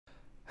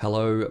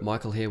Hello,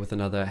 Michael here with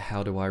another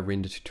How Do I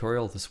Render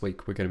tutorial. This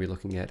week we're going to be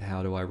looking at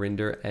how do I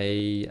render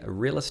a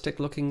realistic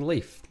looking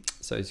leaf.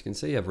 So as you can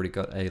see, I've already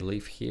got a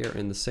leaf here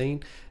in the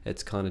scene.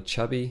 It's kind of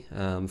chubby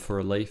for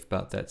a leaf,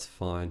 but that's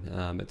fine.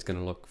 It's going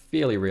to look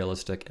fairly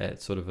realistic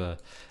at sort of about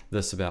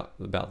this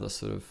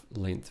sort of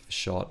length of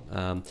shot.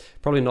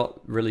 Probably not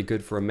really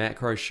good for a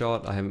macro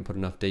shot. I haven't put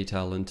enough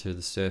detail into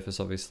the surface,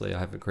 obviously. I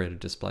haven't created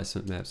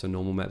displacement maps or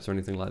normal maps or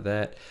anything like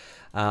that.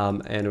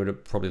 And it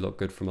would probably look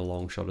good from a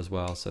long shot as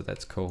well, so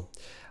that's cool.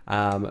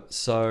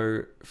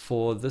 So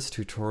for this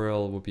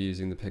tutorial, we'll be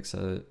using the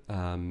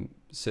PxrSurface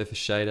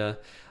shader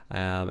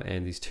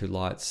and these two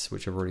lights,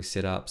 which I've already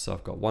set up. So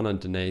I've got one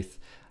underneath,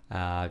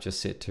 just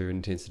set to an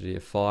intensity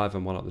of 5,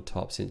 and one up the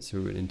top set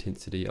to an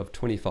intensity of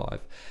 25.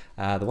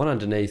 The one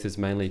underneath is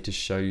mainly to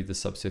show you the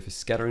subsurface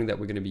scattering that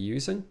we're going to be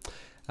using.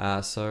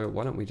 So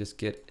why don't we just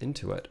get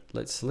into it?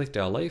 Let's select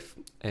our leaf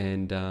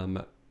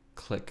and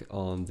click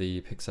on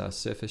the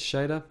PxrSurface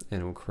shader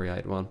and we'll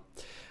create one.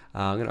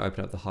 I'm going to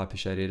open up the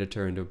Hypershade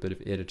editor and do a bit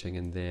of editing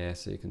in there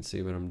so you can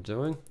see what I'm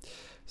doing.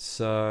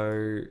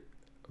 So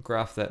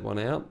graph that one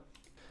out.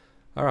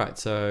 Alright,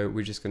 so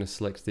we're just going to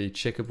select the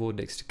checkerboard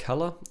next to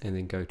color and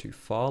then go to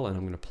file, and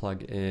I'm going to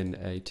plug in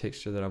a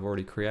texture that I've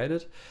already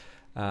created,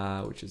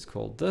 which is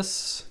called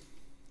this.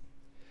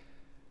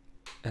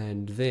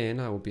 And then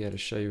I will be able to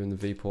show you in the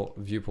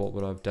viewport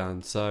what I've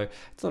done. So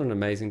it's not an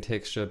amazing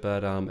texture,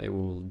 but it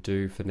will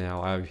do for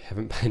now. I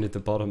haven't painted the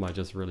bottom. I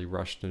just really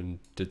rushed and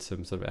did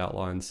some sort of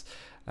outlines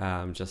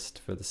just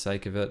for the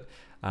sake of it.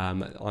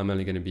 I'm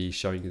only going to be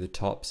showing you the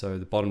top, so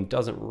the bottom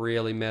doesn't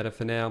really matter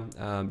for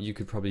now. You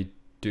could probably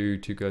to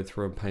go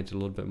through and paint it a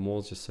little bit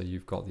more, just so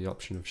you've got the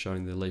option of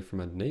showing the leaf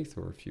from underneath,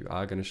 or if you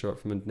are going to show it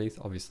from underneath,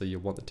 obviously you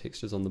want the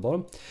textures on the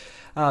bottom.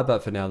 But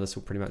for now, this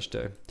will pretty much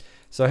do.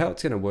 So how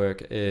it's going to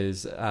work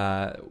is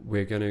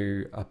we're going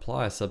to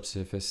apply a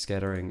subsurface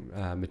scattering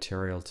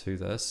material to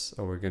this,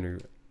 or we're going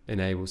to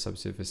enable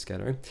subsurface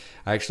scattering.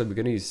 Actually, we're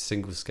going to use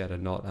single scatter,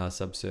 not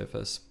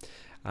subsurface.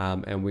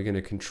 And we're going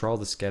to control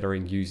the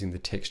scattering using the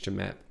texture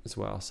map as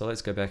well. So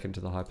let's go back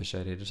into the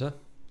Hypershade editor.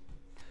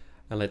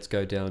 And let's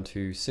go down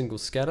to single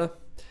scatter,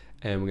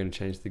 and we're going to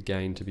change the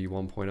gain to be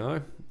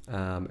 1.0,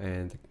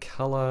 and the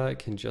color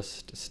can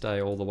just stay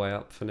all the way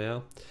up for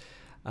now.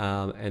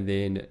 And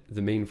then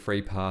the mean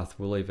free path,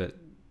 we'll leave it,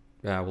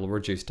 we'll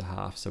reduce to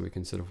half, so we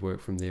can sort of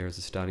work from there as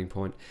a starting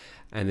point.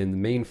 And then the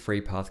mean free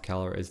path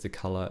color is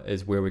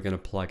where we're going to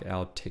plug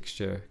our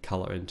texture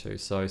color into.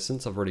 So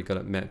since I've already got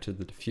it mapped to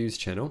the diffuse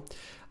channel,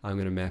 I'm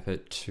going to map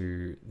it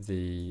to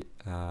the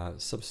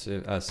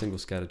single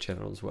scatter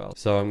channel as well.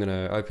 So I'm going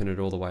to open it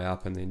all the way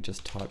up and then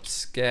just type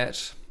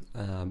scat,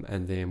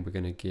 and then we're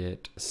going to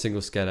get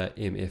single scatter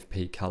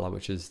MFP color,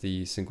 which is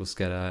the single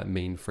scatter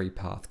mean free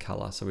path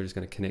color. So we're just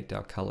going to connect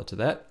our color to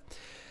that.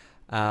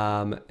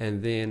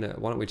 And then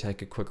why don't we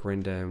take a quick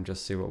render and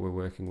just see what we're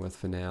working with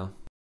for now.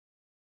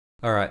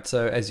 Alright,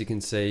 so as you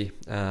can see,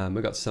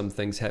 we've got some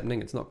things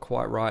happening. It's not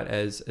quite right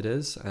as it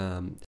is.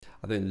 I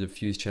think the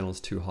diffuse channel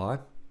is too high.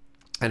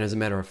 And as a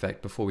matter of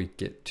fact, before we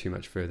get too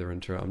much further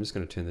into it, I'm just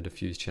going to turn the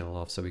diffuse channel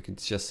off so we can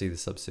just see the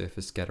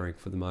subsurface scattering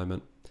for the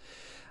moment.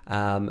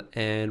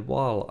 And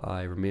while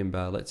I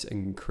remember, let's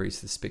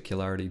increase the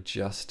specularity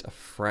just a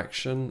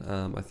fraction.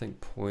 I think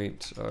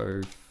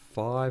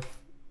 0.05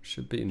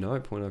 should be,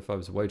 no, 0.05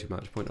 is way too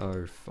much,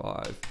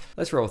 0.05.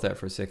 Let's roll with that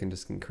for a second,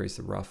 just increase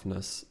the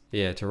roughness.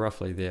 Yeah, to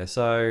roughly there.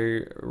 So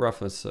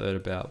roughness at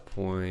about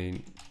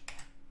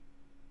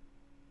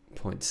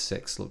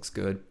 0.6 looks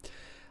good.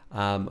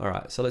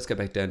 Alright, so let's go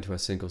back down to a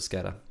single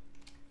scatter.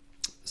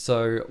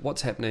 So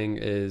what's happening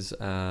is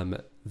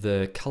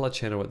the color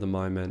channel at the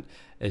moment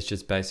is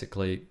just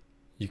basically,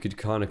 you could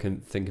kind of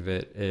think of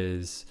it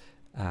as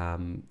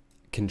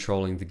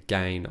controlling the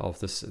gain of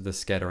the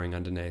scattering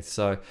underneath.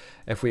 So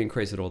if we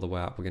increase it all the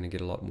way up, we're going to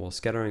get a lot more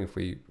scattering. If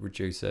we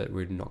reduce it,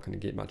 we're not going to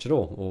get much at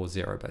all, or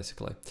zero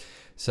basically.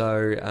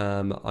 So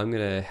I'm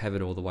going to have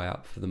it all the way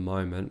up for the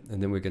moment,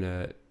 and then we're going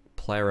to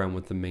play around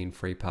with the mean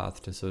free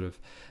path to sort of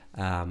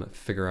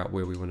figure out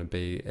where we want to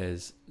be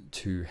as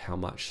to how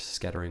much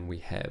scattering we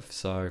have.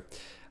 So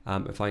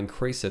if I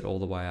increase it all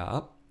the way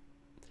up,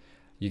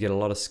 you get a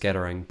lot of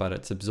scattering, but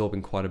it's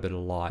absorbing quite a bit of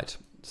light.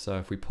 So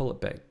if we pull it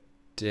back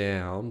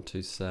down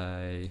to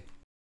say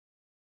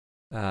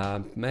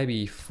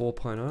maybe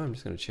 4.0, I'm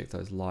just going to check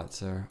those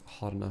lights are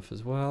hot enough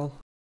as well.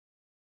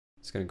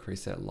 Just going to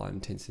increase that light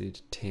intensity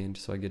to 10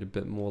 so I get a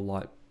bit more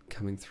light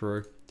coming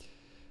through.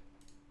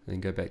 And then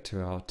go back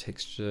to our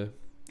texture,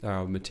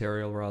 our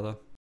material rather.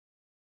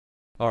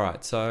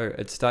 Alright, so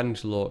it's starting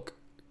to look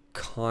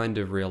kind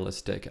of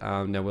realistic.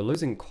 Now we're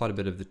losing quite a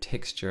bit of the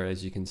texture,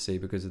 as you can see,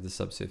 because of the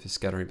subsurface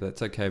scattering, but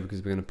that's okay because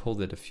we're going to pull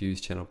the diffuse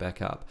channel back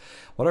up.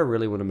 What I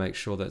really want to make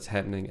sure that's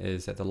happening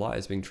is that the light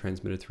is being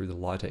transmitted through the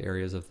lighter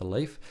areas of the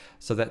leaf.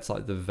 So that's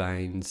like the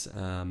veins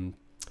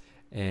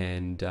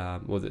and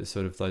or the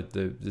sort of like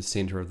the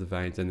center of the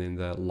veins, and then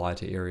the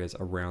lighter areas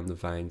around the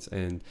veins,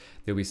 and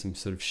there'll be some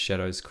sort of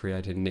shadows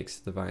created next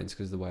to the veins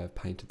because of the way I've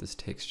painted this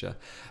texture.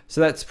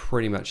 So that's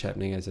pretty much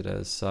happening as it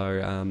is.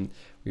 So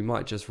we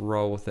might just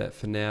roll with that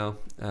for now,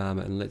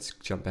 and let's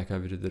jump back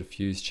over to the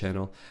diffuse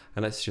channel,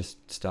 and let's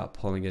just start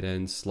pulling it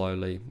in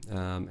slowly.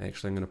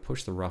 Actually, I'm going to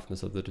push the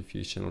roughness of the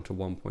diffuse channel to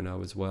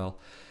 1.0 as well,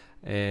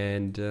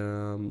 and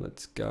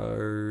let's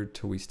go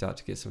till we start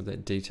to get some of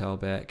that detail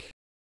back.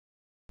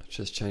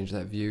 Just change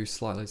that view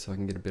slightly so I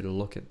can get a better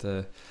look at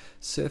the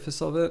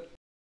surface of it.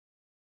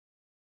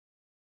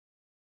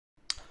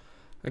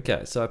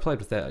 Okay, so I played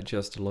with that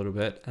just a little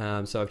bit.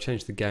 So I've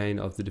changed the gain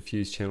of the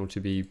diffuse channel to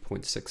be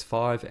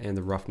 0.65 and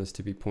the roughness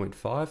to be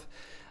 0.5.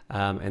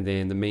 And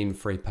then the mean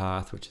free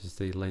path, which is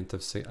the length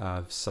of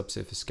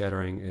subsurface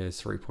scattering,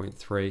 is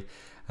 3.3,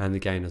 and the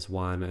gain is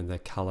 1, and the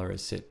color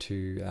is set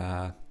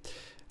to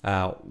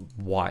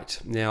white.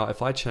 Now,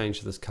 if I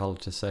change this color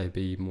to say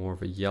be more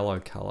of a yellow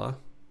color,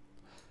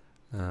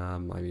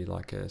 maybe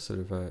like a sort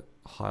of a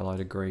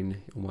highlighter green,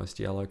 almost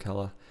yellow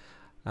color,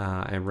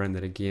 and run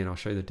that again, I'll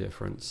show you the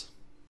difference.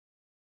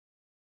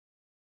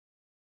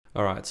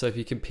 Alright, so if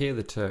you compare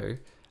the two,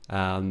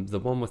 the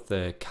one with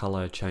the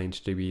color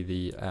change to be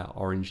the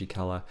orangey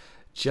color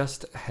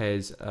just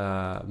has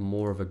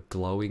more of a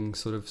glowing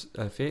sort of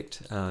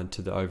effect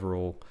to the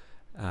overall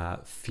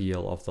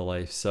feel of the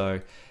leaf. So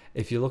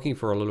if you're looking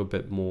for a little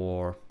bit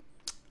more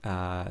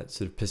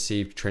sort of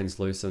perceived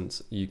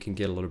translucence, you can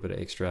get a little bit of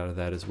extra out of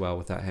that as well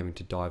without having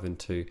to dive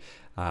into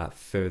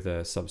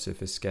further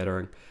subsurface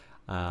scattering.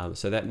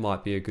 So that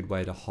might be a good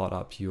way to hot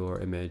up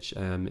your image.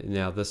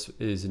 Now this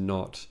is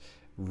not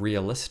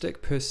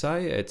realistic per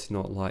se. It's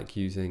not like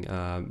using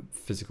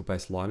physical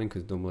based lighting,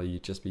 because normally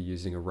you'd just be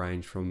using a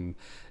range from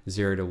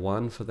 0 to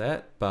 1 for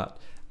that, but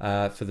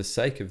for the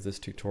sake of this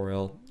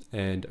tutorial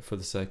and for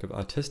the sake of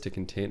artistic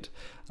intent,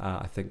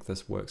 I think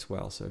this works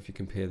well. So if you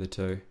compare the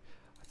two,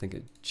 I think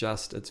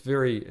it's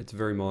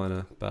very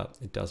minor, but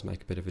it does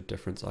make a bit of a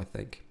difference, I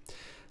think.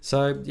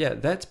 So yeah,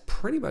 that's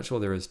pretty much all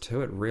there is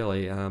to it,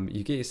 really.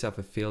 You get yourself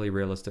a fairly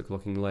realistic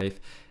looking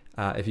leaf.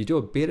 If you do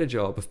a better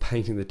job of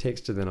painting the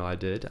texture than I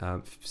did,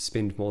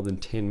 spend more than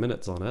 10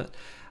 minutes on it,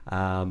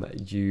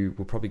 you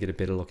will probably get a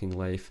better looking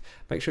leaf.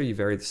 Make sure you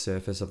vary the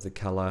surface of the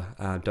color.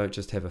 Don't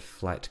just have a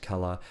flat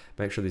color.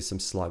 Make sure there's some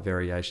slight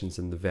variations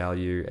in the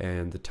value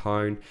and the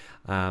tone,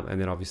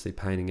 and then obviously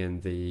painting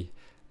in the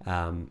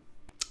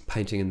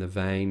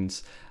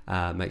veins.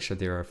 Make sure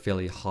they're a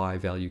fairly high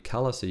value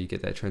color so you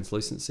get that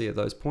translucency at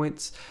those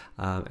points,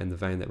 and the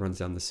vein that runs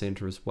down the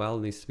center as well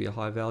needs to be a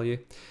high value.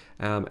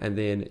 And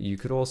then you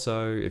could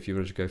also, if you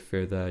wanted to go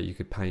further, you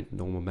could paint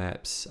normal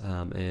maps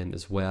in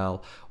as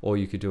well, or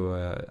you could do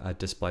a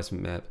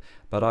displacement map.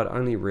 But I'd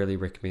only really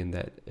recommend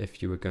that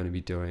if you were going to be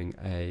doing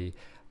a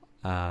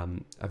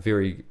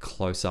very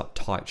close-up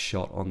tight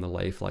shot on the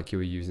leaf, like you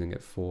were using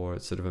it for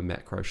sort of a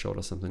macro shot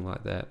or something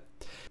like that.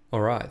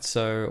 Alright,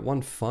 so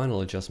one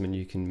final adjustment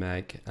you can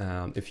make,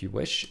 if you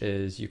wish,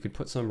 is you could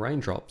put some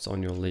raindrops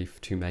on your leaf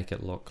to make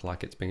it look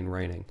like it's been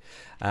raining.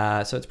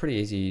 So it's pretty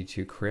easy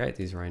to create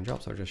these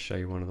raindrops. I'll just show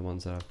you one of the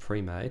ones that I've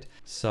pre-made.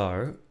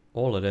 So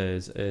all it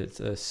is, it's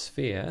a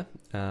sphere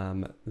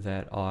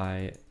that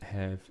I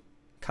have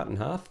cut in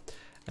half,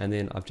 and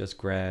then I've just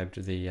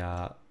grabbed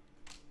the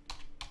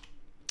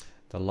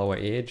lower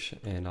edge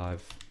and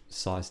I've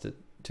sized it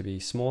to be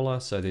smaller,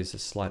 so there's a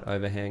slight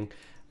overhang.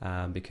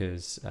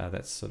 Because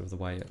that's sort of the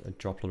way a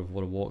droplet of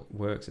water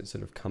works. It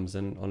sort of comes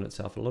in on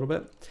itself a little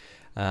bit.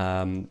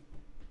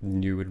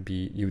 You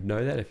would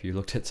know that if you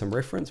looked at some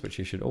reference, which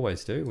you should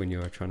always do when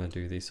you're trying to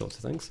do these sorts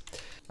of things.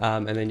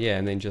 And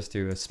then just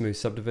do a smooth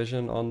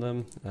subdivision on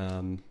them,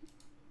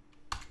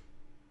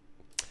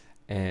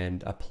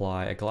 and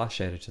apply a glass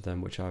shader to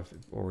them, which I've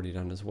already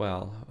done as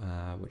well,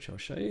 which I'll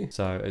show you.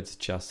 So it's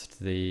just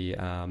the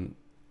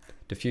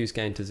diffuse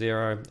gain to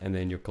 0, and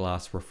then your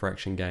glass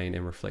refraction gain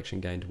and reflection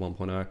gain to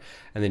 1.0,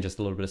 and then just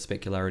a little bit of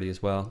specularity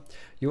as well.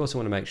 You also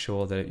want to make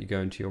sure that you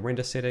go into your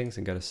render settings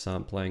and go to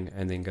sampling,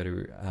 and then go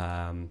to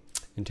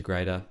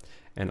integrator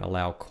and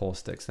allow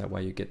caustics. That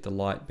way you get the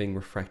light being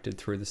refracted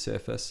through the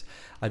surface.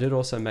 I did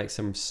also make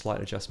some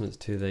slight adjustments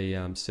to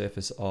the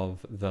surface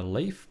of the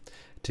leaf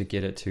to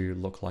get it to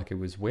look like it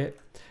was wet.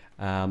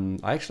 I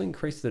actually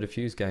increased the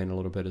diffuse gain a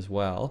little bit as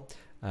well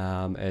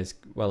as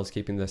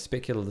keeping the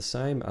specular the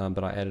same,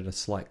 but I added a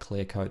slight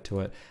clear coat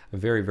to it, a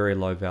very, very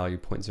low value,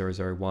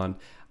 0.001,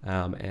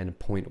 and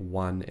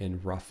 0.1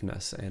 in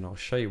roughness, and I'll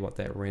show you what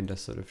that render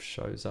sort of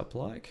shows up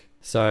like.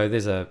 So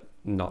there's a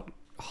not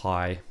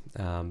high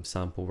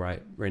sample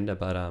rate render,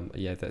 but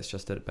yeah, that's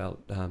just at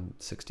about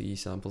 60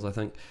 samples, I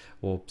think,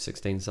 or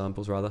 16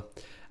 samples rather.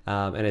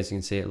 And as you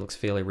can see, it looks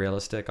fairly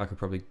realistic. I could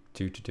probably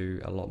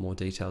do a lot more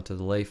detail to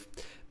the leaf,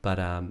 but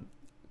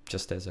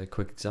just as a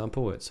quick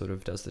example, it sort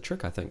of does the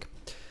trick, I think.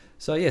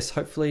 So yes,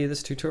 hopefully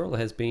this tutorial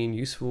has been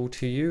useful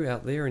to you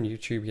out there in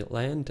YouTube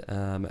land.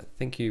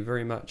 Thank you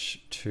very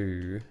much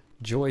to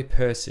Joy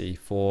Percy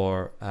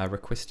for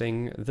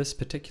requesting this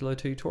particular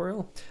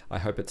tutorial. I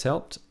hope it's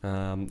helped,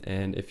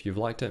 and if you've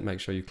liked it, make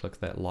sure you click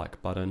that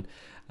like button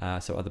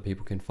so other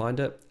people can find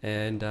it.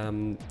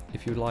 And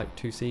if you'd like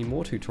to see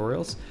more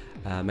tutorials,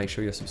 make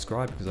sure you're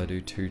subscribed, because I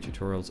do 2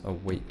 tutorials a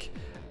week.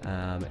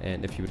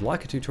 And if you would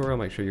like a tutorial,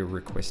 make sure you're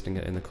requesting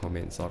it in the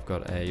comments. I've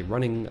got a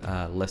running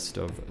list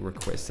of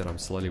requests that I'm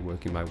slowly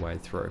working my way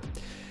through.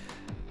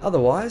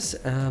 Otherwise,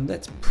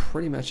 that's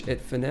pretty much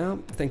it for now.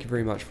 Thank you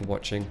very much for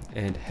watching,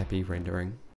 and happy rendering.